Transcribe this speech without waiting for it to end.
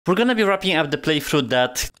We're gonna be wrapping up the playthrough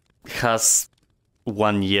that has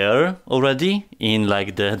 1 year already in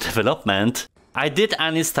like the development. I did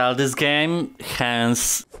uninstall this game,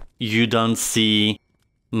 hence you don't see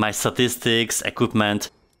my statistics, equipment.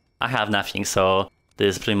 I have nothing, so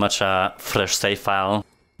this is pretty much a fresh save file.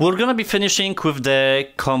 We're gonna be finishing with the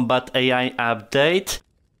combat AI update.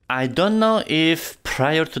 I don't know if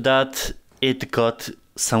prior to that it got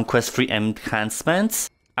some quest-free enhancements.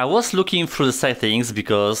 I was looking through the settings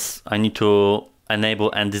because I need to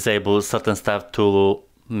enable and disable certain stuff to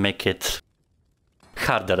make it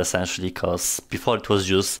harder essentially, because before it was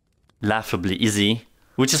just laughably easy.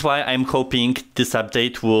 Which is why I'm hoping this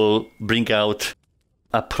update will bring out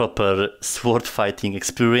a proper sword fighting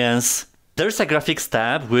experience. There's a graphics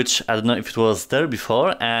tab, which I don't know if it was there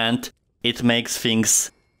before, and it makes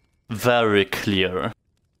things very clear.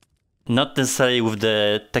 Not necessarily with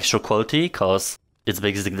the texture quality, because it's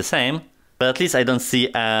basically the same, but at least I don't see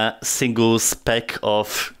a single speck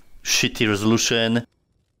of shitty resolution.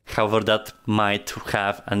 However, that might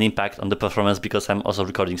have an impact on the performance because I'm also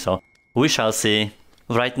recording, so we shall see.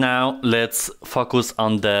 Right now, let's focus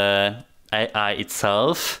on the AI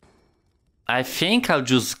itself. I think I'll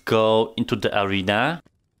just go into the arena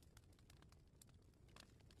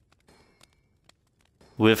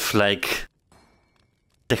with like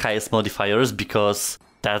the highest modifiers because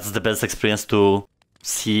that's the best experience to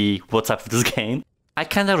see what's up with this game. I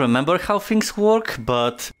kinda remember how things work,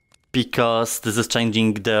 but because this is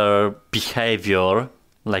changing their behavior,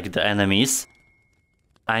 like the enemies,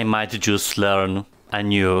 I might just learn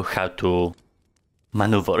anew how to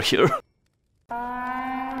maneuver here.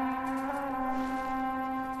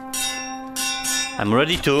 I'm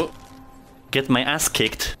ready to get my ass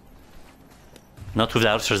kicked. Not with the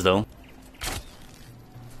archers though.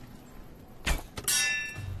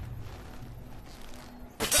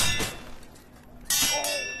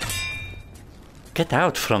 Get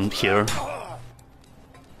out from here.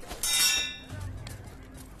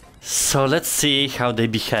 So let's see how they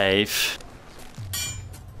behave.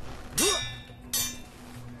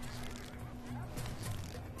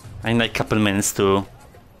 I need a couple minutes to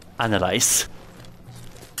analyze.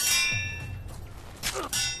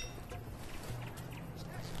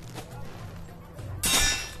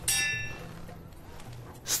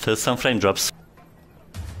 Still some frame drops.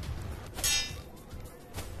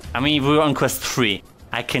 I mean, if we were on quest 3,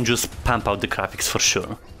 I can just pump out the graphics for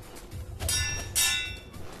sure.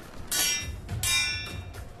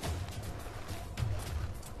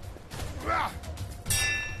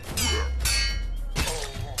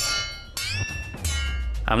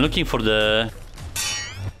 I'm looking for the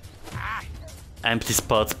empty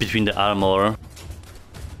spots between the armor.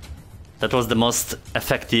 That was the most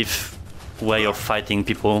effective way of fighting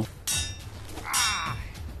people.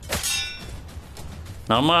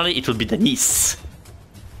 Normally it would be the knees.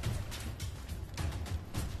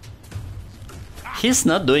 He's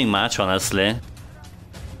not doing much, honestly.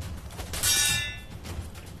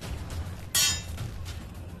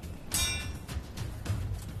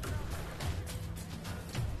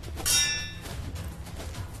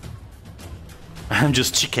 I'm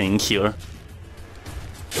just chickening here.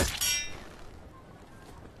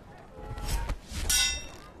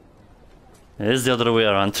 It is the other way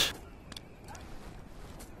around.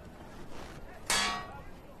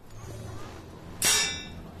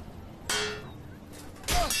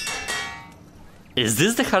 Is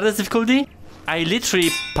this the hardest difficulty? I literally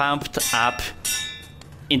pumped up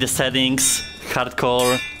in the settings,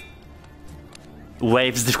 hardcore,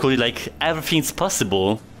 waves difficulty, like everything's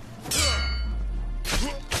possible.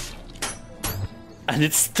 And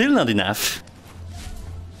it's still not enough.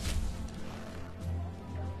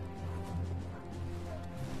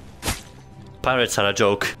 Pirates are a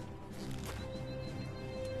joke.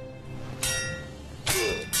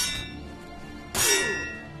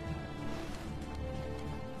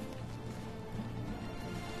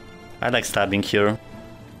 I like stabbing here.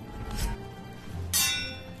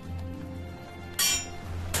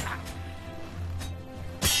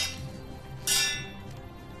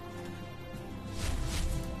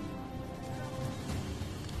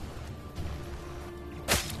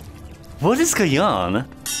 What is going on?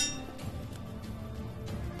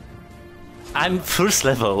 I'm first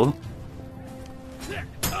level.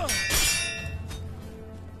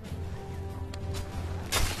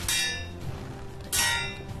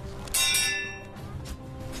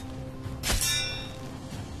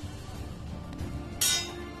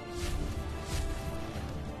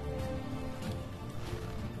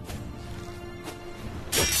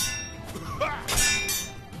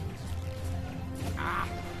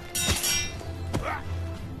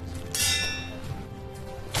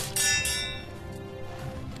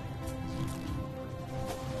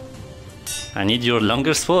 I need your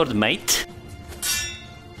longer sword, mate.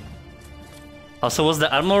 Also, was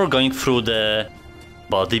the armor going through the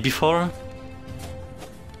body before?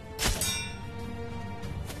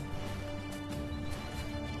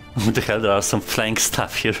 What the hell, there are some flying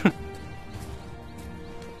stuff here.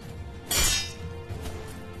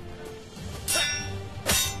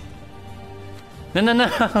 No, no,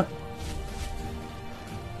 no!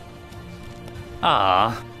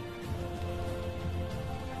 Ah.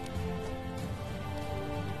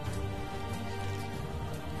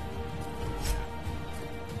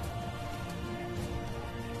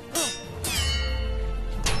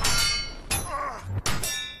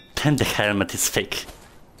 Then the helmet is fake.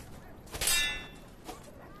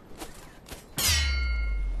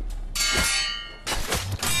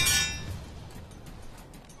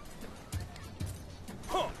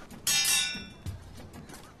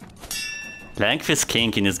 Length is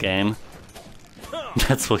king in this game.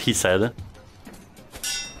 That's what he said.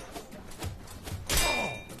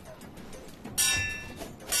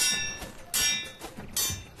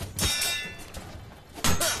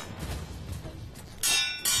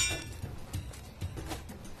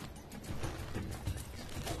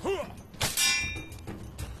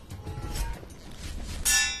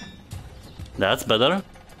 That's better.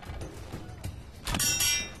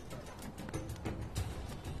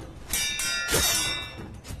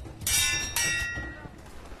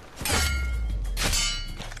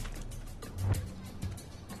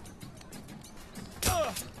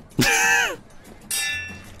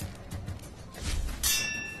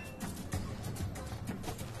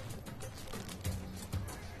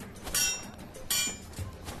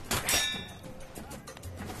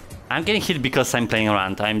 I'm getting hit because I'm playing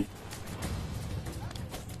around. I'm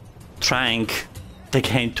trying the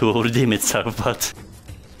game to redeem itself, but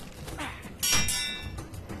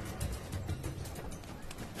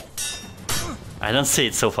I don't see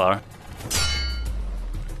it so far.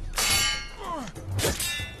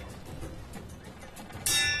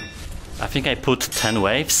 I think I put 10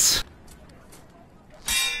 waves.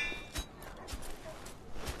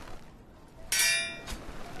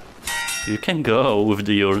 You can go with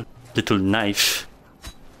your little knife.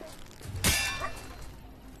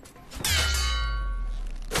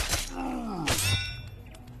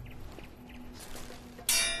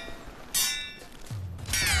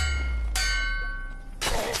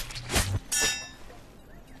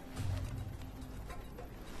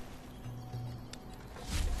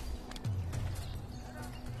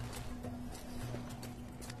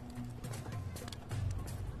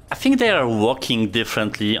 I think they are walking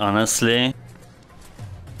differently, honestly.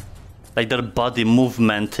 Like their body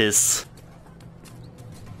movement is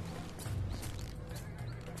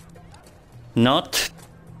not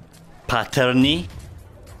patterny.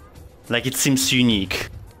 Like it seems unique.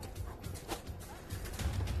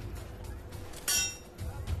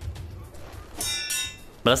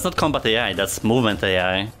 But that's not combat AI, that's movement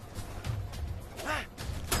AI.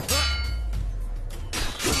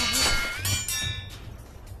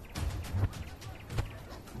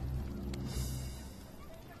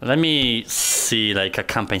 Let me see like a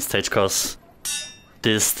campaign stage, cause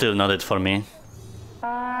this is still not it for me.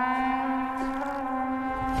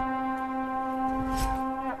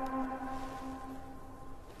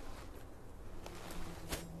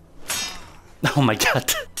 Oh my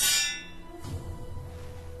god.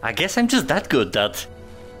 I guess I'm just that good that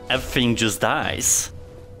everything just dies.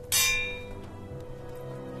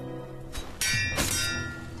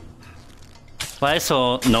 Well, I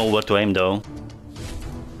also know where to aim though.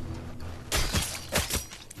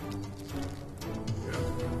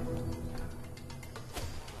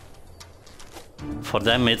 For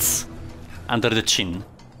them it's under the chin.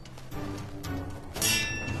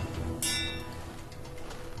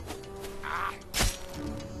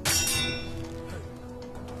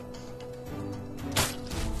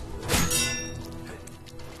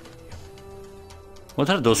 What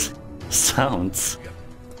are those sounds?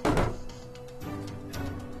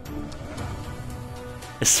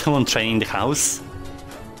 Is someone training the house?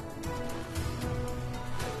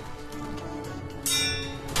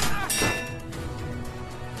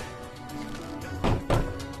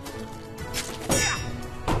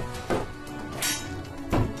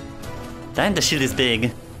 Damn, the shield is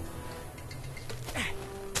big.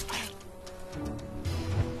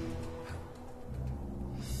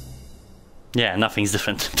 Yeah, nothing's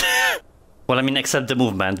different. Well, I mean, except the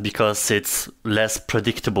movement, because it's less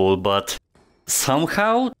predictable, but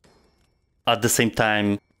somehow, at the same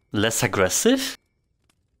time, less aggressive?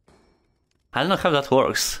 I don't know how that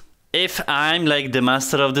works. If I'm like the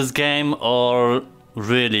master of this game, or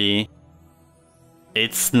really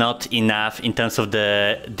it's not enough in terms of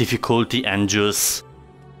the difficulty and just...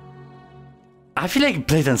 I feel like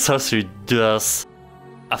Blade and Sorcery does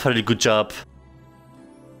a fairly good job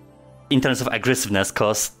in terms of aggressiveness,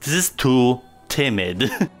 cause this is too timid.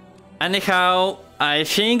 Anyhow, I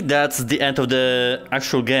think that's the end of the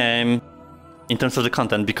actual game in terms of the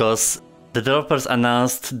content, because the developers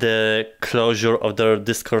announced the closure of their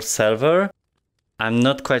Discord server. I'm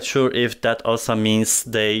not quite sure if that also means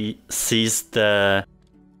they ceased the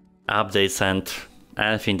updates and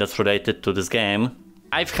anything that's related to this game.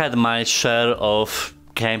 I've had my share of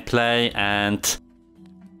gameplay and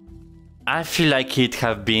I feel like it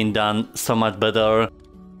have been done so much better.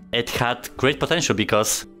 It had great potential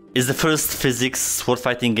because it's the first physics sword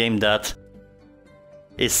fighting game that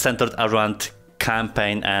is centered around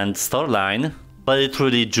campaign and storyline, but it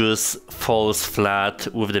really just falls flat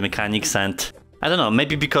with the mechanics. And I don't know,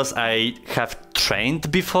 maybe because I have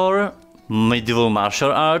trained before medieval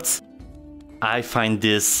martial arts, I find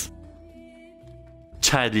this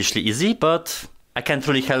childishly easy, but I can't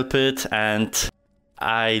really help it and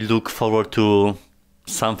I look forward to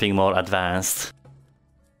something more advanced.